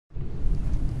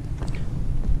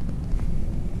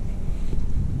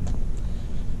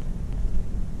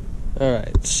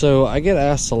Alright, so I get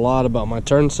asked a lot about my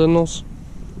turn signals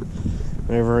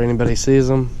whenever anybody sees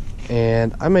them,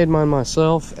 and I made mine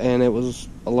myself, and it was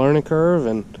a learning curve,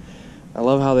 and I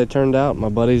love how they turned out. My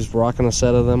buddy's rocking a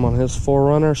set of them on his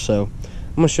 4Runner, so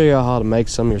I'm going to show you how to make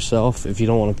some yourself if you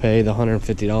don't want to pay the $150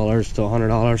 to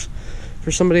 $100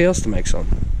 for somebody else to make some.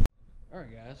 Alright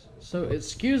guys, so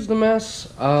excuse the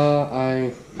mess.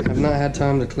 I have not had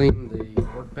time to clean the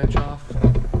workbench off.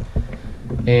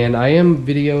 And I am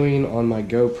videoing on my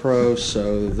GoPro,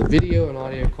 so the video and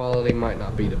audio quality might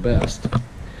not be the best.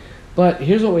 But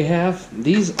here's what we have.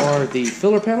 These are the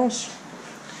filler panels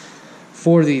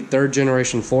for the 3rd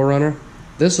generation 4Runner.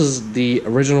 This is the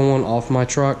original one off my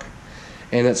truck,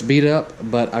 and it's beat up,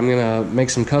 but I'm going to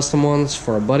make some custom ones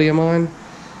for a buddy of mine.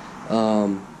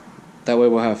 That way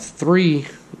we'll have 3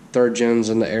 3rd gens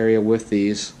in the area with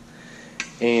these.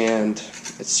 And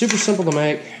it's super simple to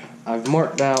make. I've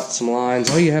marked out some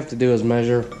lines. All you have to do is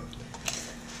measure.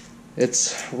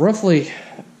 It's roughly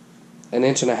 1.5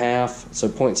 inches, so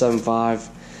 0.75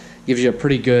 gives you a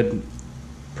pretty good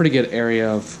area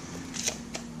of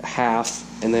half,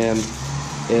 and then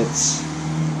it's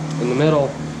in the middle,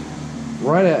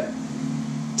 right at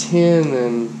 10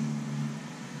 and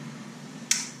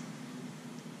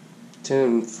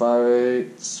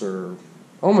 5/8, or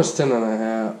almost 10 and a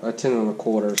half, 10 and a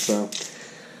quarter. So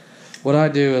what I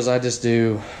do is I just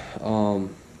do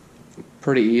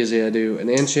pretty easy. I do an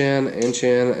inch in,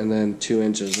 and then 2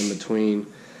 inches in between,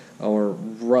 or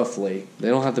roughly. They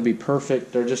don't have to be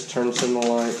perfect. They're just turn signal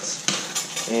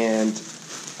lights. And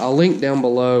I'll link down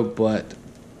below, but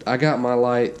I got my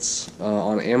lights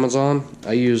on Amazon.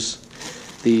 I use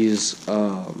these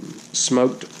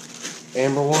smoked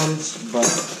amber ones, but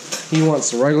he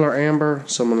wants the regular amber,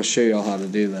 so I'm going to show you all how to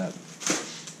do that.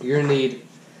 You're going to need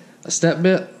a step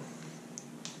bit,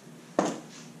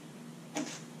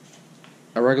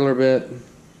 a regular bit,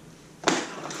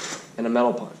 and a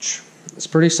metal punch. It's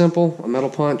pretty simple. A metal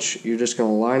punch, you're just going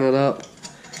to line it up,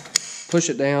 push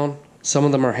it down. Some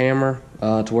of them are hammer,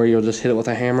 to where you'll just hit it with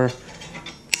a hammer.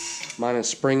 Mine is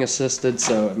spring assisted,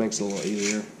 so it makes it a little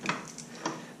easier.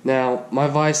 Now, my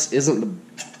vise isn't the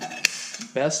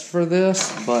best for this,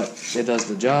 but it does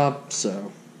the job,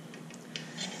 so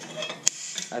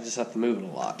I just have to move it a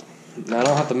lot. Now, I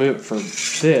don't have to move it for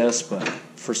this, but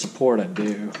for support I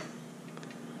do.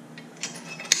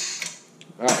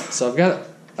 Alright, so I've got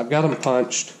them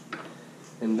punched,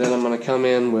 and then I'm going to come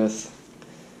in with,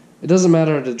 it doesn't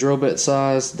matter the drill bit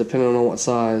size, depending on what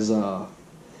size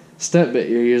step bit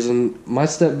you're using. My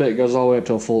step bit goes all the way up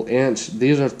to a full inch.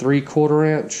 These are 3/4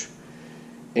 inch,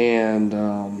 and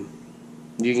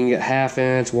you can get 1/2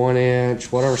 inch, 1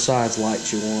 inch, whatever size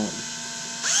lights you want.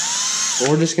 But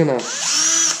we're just going to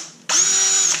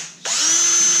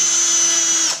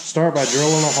start by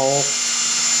drilling a hole.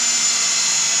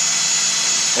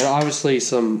 And obviously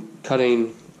some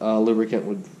cutting lubricant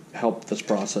would help this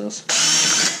process.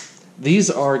 These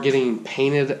are getting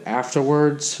painted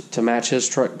afterwards to match his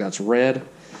truck. That's red.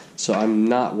 So I'm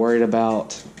not worried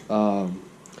about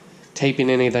taping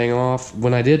anything off.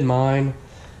 When I did mine,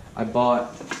 I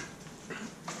bought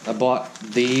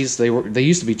these. They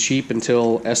used to be cheap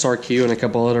until SRQ and a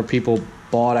couple other people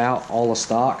bought out all the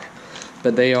stock.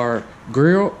 But they are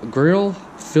grill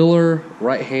filler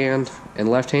right hand and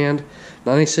left hand.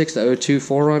 96 to 02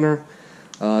 4Runner.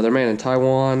 They're made in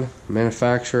Taiwan.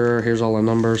 Manufacturer. Here's all the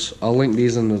numbers. I'll link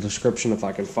these in the description if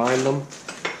I can find them,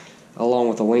 along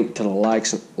with a link to the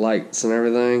lights and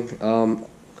everything. But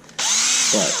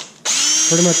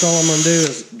pretty much all I'm going to do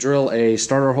is drill a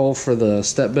starter hole for the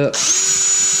step bit.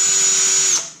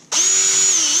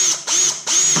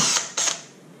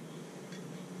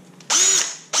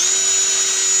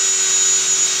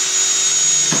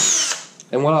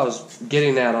 And what I was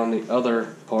getting at on the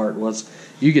other part was,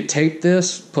 you could tape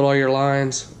this, put all your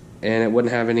lines, and it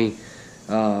wouldn't have any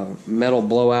metal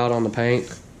blowout on the paint.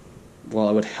 Well,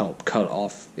 it would help cut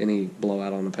off any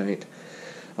blowout on the paint,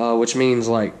 which means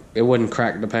like it wouldn't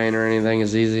crack the paint or anything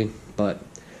as easy. But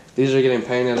these are getting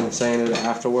painted and sanded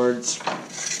afterwards,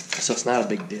 so it's not a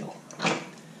big deal.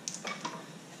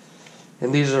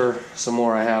 And these are some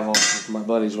more I have off of my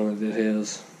buddies when I did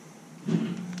his.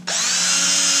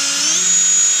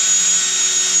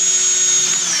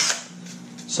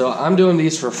 So I'm doing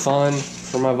these for fun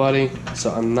for my buddy,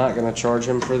 so I'm not going to charge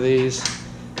him for these.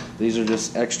 These are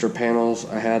just extra panels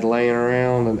I had laying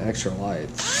around and extra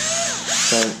lights.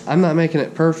 So I'm not making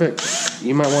it perfect.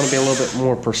 You might want to be a little bit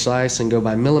more precise and go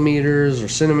by millimeters or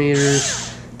centimeters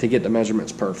to get the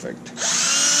measurements perfect.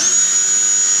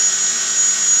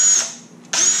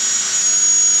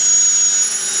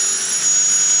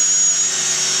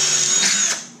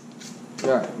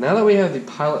 Alright, now that we have the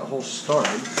pilot hole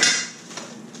started,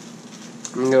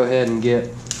 I'm going to go ahead and get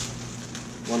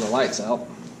one of the lights out.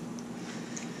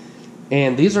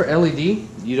 And these are LED.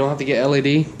 You don't have to get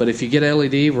LED, but if you get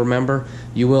LED, remember,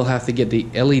 you will have to get the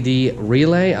LED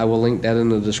relay. I will link that in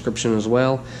the description as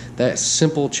well. That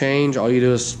simple change, all you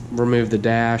do is remove the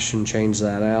dash and change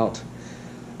that out.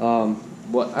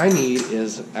 What I need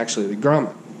is actually the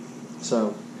grommet.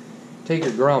 So take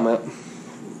your grommet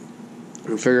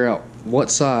and figure out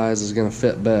what size is going to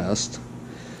fit best.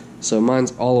 So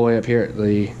mine's all the way up here at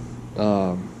the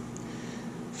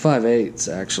 5/8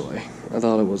 actually. I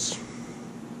thought it was...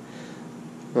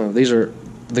 these are...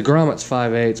 The grommet's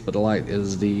 5/8, but the light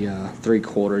is the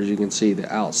 3/4. You can see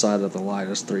the outside of the light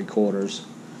is 3/4.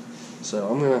 So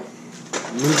I'm going to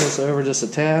move this over just a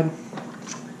tad.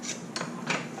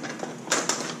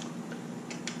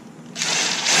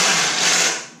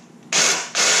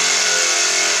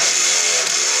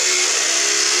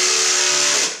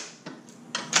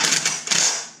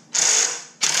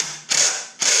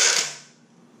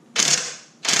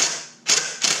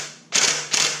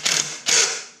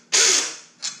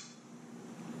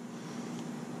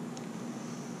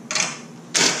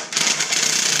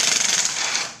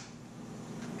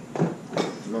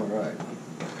 Alright.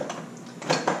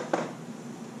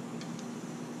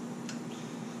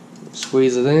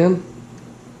 Squeeze it in.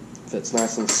 Fits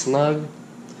nice and snug.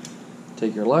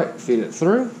 Take your light, feed it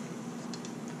through.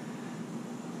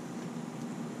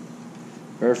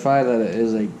 Verify that it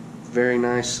is a very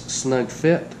nice snug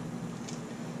fit.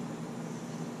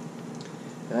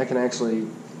 And I can actually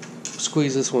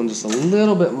squeeze this one just a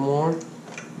little bit more.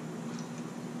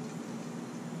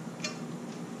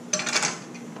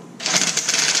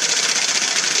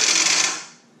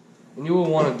 And you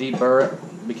will want to deburr it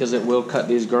because it will cut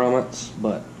these grommets,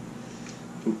 but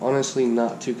I'm honestly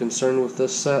not too concerned with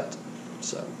this set.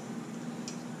 So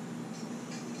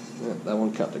yeah, that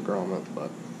one cut the grommet, but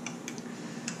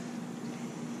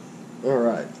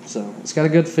alright, so it's got a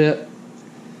good fit.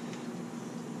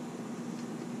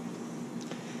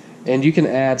 And you can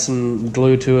add some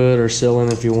glue to it or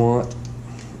sealant if you want.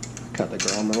 Cut the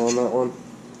grommet on that one.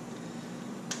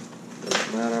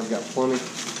 Doesn't matter, I've got plenty.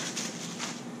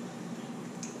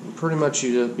 Pretty much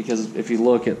you just, because if you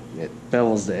look, it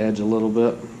bevels the edge a little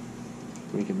bit.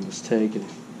 We can just take and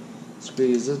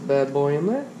squeeze this bad boy in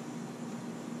there.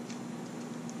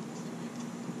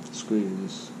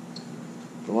 Squeeze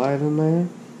the light in there.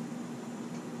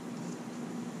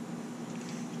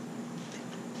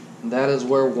 And that is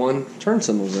where one turn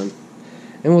signal's in.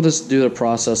 And we'll just do the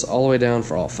process all the way down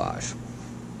for all 5.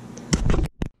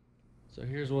 So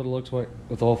here's what it looks like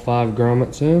with all 5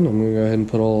 grommets in. I'm going to go ahead and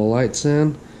put all the lights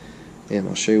in. And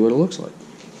I'll show you what it looks like.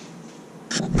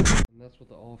 And that's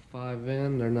with all 5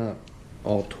 in. They're not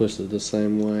all twisted the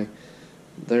same way.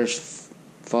 There's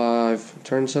 5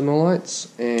 turn signal lights,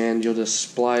 and you'll just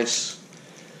splice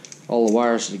all the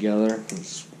wires together.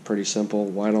 It's pretty simple.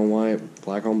 White on white,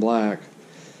 black on black.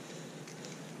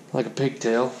 Like a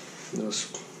pigtail.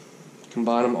 Just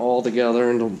combine them all together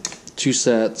into 2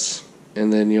 sets,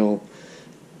 and then you'll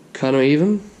cut them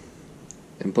even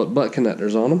and put butt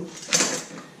connectors on them.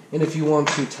 And if you want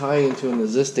to tie into an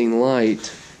existing light,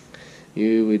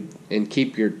 you would, and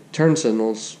keep your turn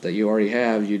signals that you already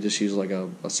have, you just use like a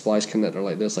splice connector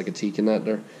like this, like a T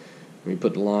connector. You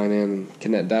put the line in and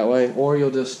connect that way, or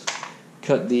you'll just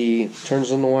cut the turn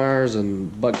signal wires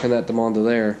and butt connect them onto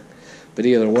there. But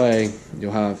either way,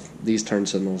 you'll have these turn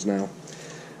signals now.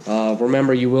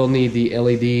 Remember, you will need the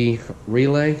LED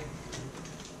relay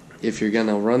if you're going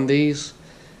to run these.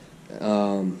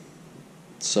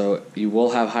 So you will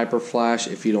have hyper flash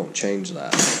if you don't change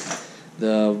that.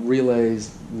 The relay's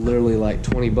literally like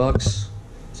 20 bucks,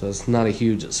 so it's not a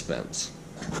huge expense.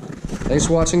 Thanks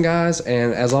for watching, guys,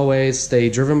 and as always, stay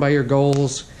driven by your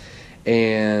goals,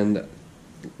 and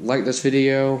like this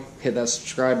video, hit that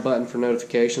subscribe button for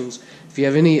notifications. If you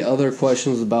have any other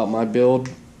questions about my build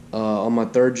on my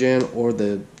 3rd gen or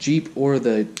the Jeep or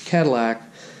the Cadillac,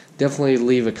 definitely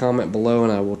leave a comment below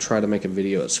and I will try to make a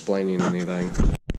video explaining anything.